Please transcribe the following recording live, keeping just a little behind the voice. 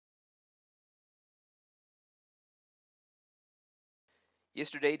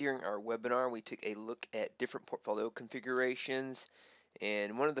Yesterday during our webinar, we took a look at different portfolio configurations,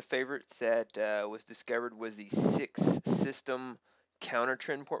 and one of the favorites that was discovered was the 6 system counter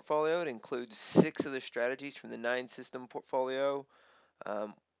trend portfolio. It includes 6 of the strategies from the 9 system portfolio.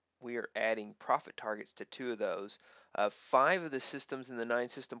 Um, we are adding profit targets to 2 of those. 5 of the systems in the 9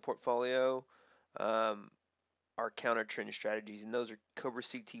 system portfolio um, are counter trend strategies, and those are Cobra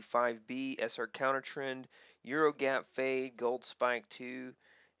CT5B, SR counter trend, Euro gap fade, gold spike 2,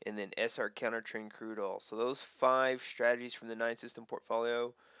 and then SR counter trend crude oil. So those 5 strategies from the 9 system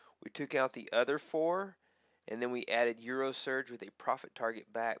portfolio, we took out the other 4, and then we added Euro surge with a profit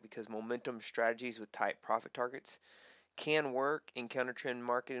target back because momentum strategies with tight profit targets can work in counter trend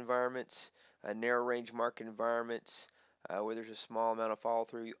market environments, narrow range market environments, where there's a small amount of follow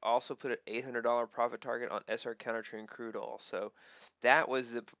through. You also put an $800 profit target on SR counter trend crude oil. So that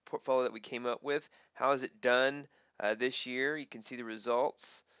was the portfolio that we came up with. How is it done this year? You can see the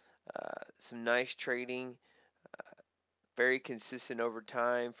results. Some nice trading, very consistent over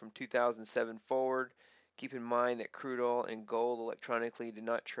time from 2007 forward. Keep in mind that crude oil and gold electronically did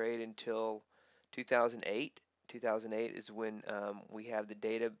not trade until 2008. 2008 is when we have the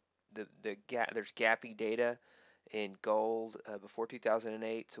data. There's gappy data in gold before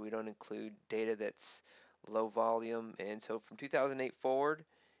 2008, so we don't include data that's low volume. And so from 2008 forward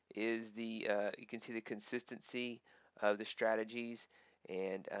is you can see the consistency of the strategies,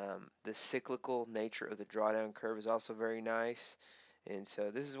 and the cyclical nature of the drawdown curve is also very nice. And so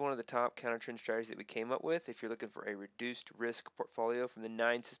this is one of the top counter trend strategies that we came up with. If you're looking for a reduced risk portfolio from the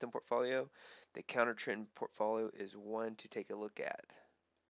 9 system portfolio, the counter trend portfolio is one to take a look at.